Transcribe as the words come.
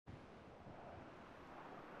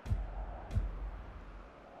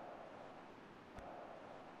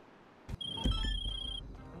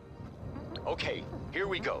Okay, here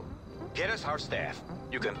we go. Get us our staff.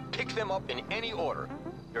 You can pick them up in any order.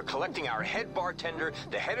 You're collecting our head bartender,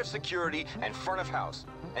 the head of security, and front of house,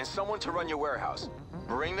 and someone to run your warehouse.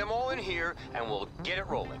 Bring them all in here, and we'll get it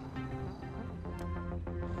rolling.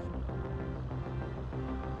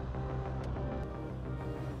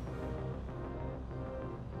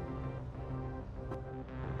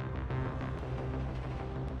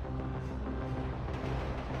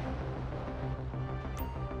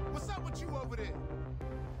 What's up with you over there?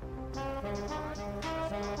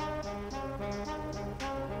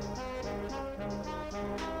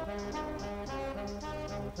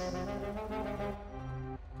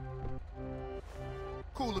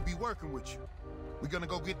 Cool to be working with you. We gonna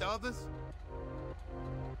go get the others?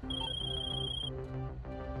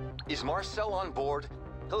 Is Marcel on board?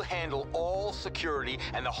 He'll handle all security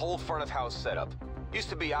and the whole front of house setup. Used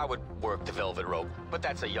to be I would work the velvet rope, but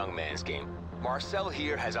that's a young man's game. Marcel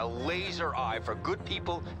here has a laser eye for good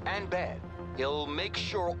people and bad. He'll make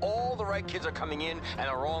sure all the right kids are coming in and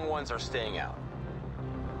the wrong ones are staying out.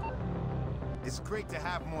 It's great to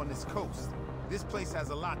have him on this coast. This place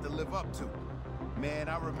has a lot to live up to. Man,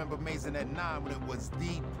 I remember Mason at 9 when it was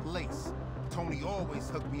the place. Tony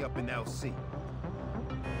always hooked me up in LC.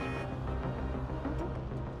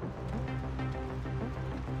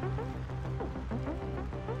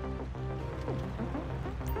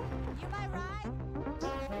 You might ride?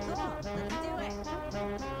 Cool, let's do it.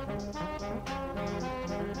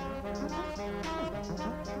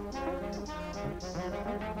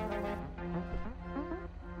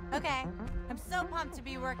 Okay, I'm so pumped to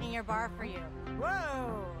be working your bar for you.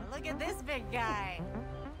 Whoa, look at this big guy.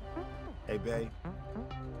 Hey, babe.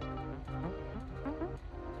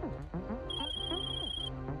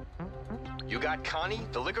 You got Connie,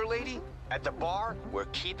 the liquor lady? At the bar, we're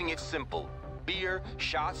keeping it simple. Beer,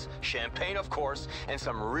 shots, champagne, of course, and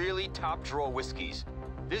some really top-drawer whiskeys.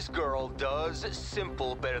 This girl does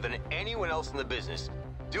simple better than anyone else in the business.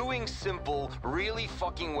 Doing simple really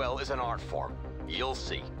fucking well is an art form. You'll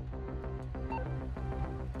see.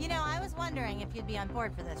 You know, I was wondering if you'd be on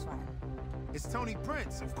board for this one. It's Tony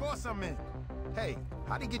Prince. Of course I'm in. Hey,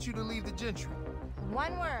 how'd he get you to leave the gentry?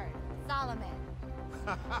 One word, Solomon.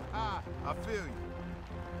 I feel you.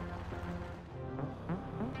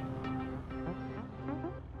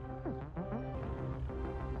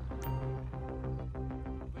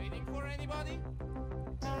 Waiting for anybody?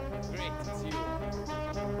 Great, it's you.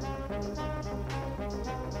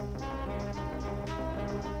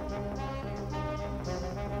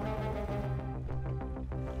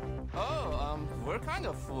 Oh, we're kind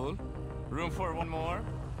of full. Room for one more?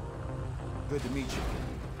 Good to meet you.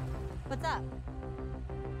 What's up?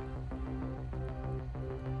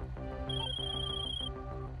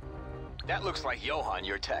 That looks like Johan,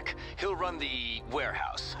 your tech. He'll run the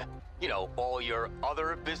warehouse. You know, all your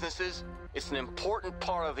other businesses. It's an important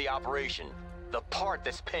part of the operation. The part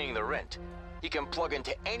that's paying the rent. He can plug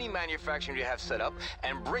into any manufacturing you have set up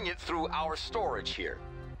and bring it through our storage here.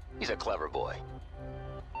 He's a clever boy.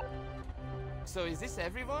 So is this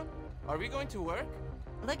everyone? Are we going to work?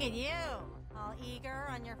 Look at you, all eager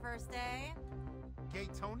on your first day. Gay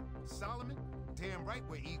Tony, Solomon, damn right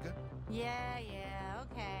we're eager. Yeah,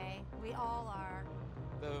 okay. We all are.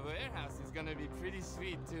 The warehouse is gonna be pretty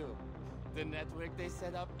sweet too. The network they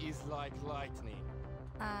set up is like lightning.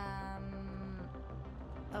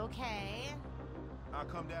 Okay. I'll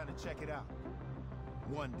come down and check it out.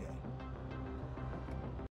 One day.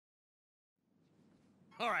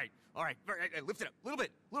 All right. Lift it up. A little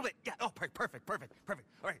bit. Yeah, oh, perfect. All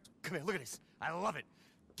right, come here, look at this. I love it.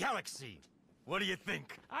 Galaxy. What do you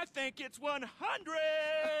think? I think it's 100!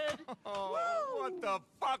 Oh, what the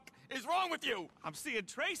fuck is wrong with you? I'm seeing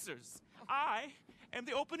tracers. I am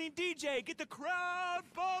the opening DJ. Get the crowd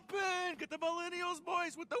bumping. Get the millennials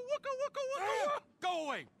boys with the wooka. Go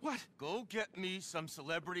away. What? Go get me some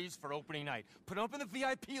celebrities for opening night. Put them up in the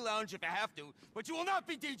VIP lounge if you have to, but you will not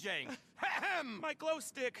be DJing. Ahem. My glow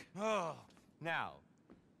stick. Oh, now,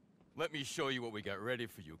 let me show you what we got ready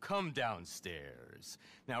for you. Come downstairs.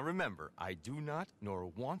 Now remember, I do not nor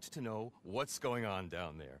want to know what's going on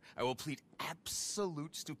down there. I will plead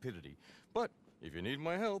absolute stupidity. But if you need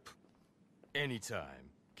my help,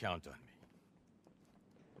 anytime, count on me.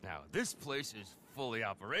 Now, this place is fully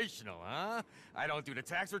operational, huh? I don't do the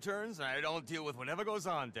tax returns, and I don't deal with whatever goes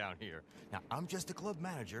on down here. Now, I'm just a club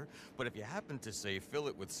manager, but if you happen to, say, fill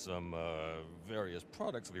it with some, various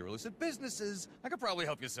products of your illicit businesses, I could probably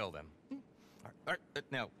help you sell them. All right,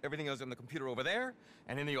 now, everything else on the computer over there,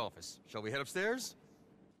 and in the office. Shall we head upstairs?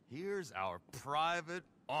 Here's our private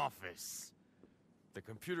office. The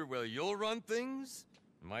computer where you'll run things,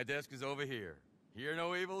 my desk is over here. Hear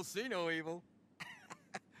no evil, see no evil.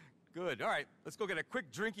 Good. All right, let's go get a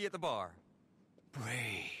quick drinky at the bar.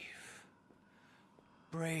 Brave.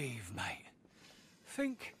 Brave, mate.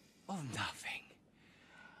 Think of nothing.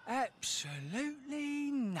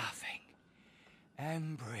 Absolutely nothing.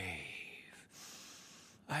 And brave.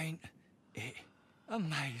 Ain't it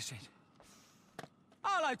amazing?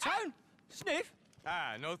 Hello, Tone. Sniff.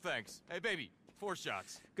 Ah, no thanks. Hey, baby, 4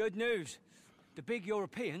 shots. Good news. The big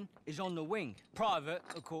European is on the wing. Private,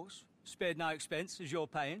 of course. Spared no expense, as you're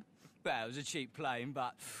paying. Well, it was a cheap plane,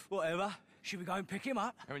 but whatever. Should we go and pick him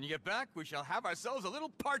up? And when you get back, we shall have ourselves a little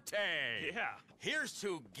party. Yeah. Here's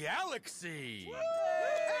to Galaxy. Yeah.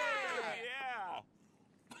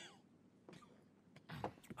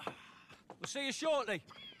 We'll see you shortly.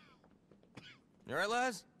 You all right,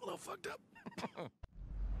 lads? A little fucked up.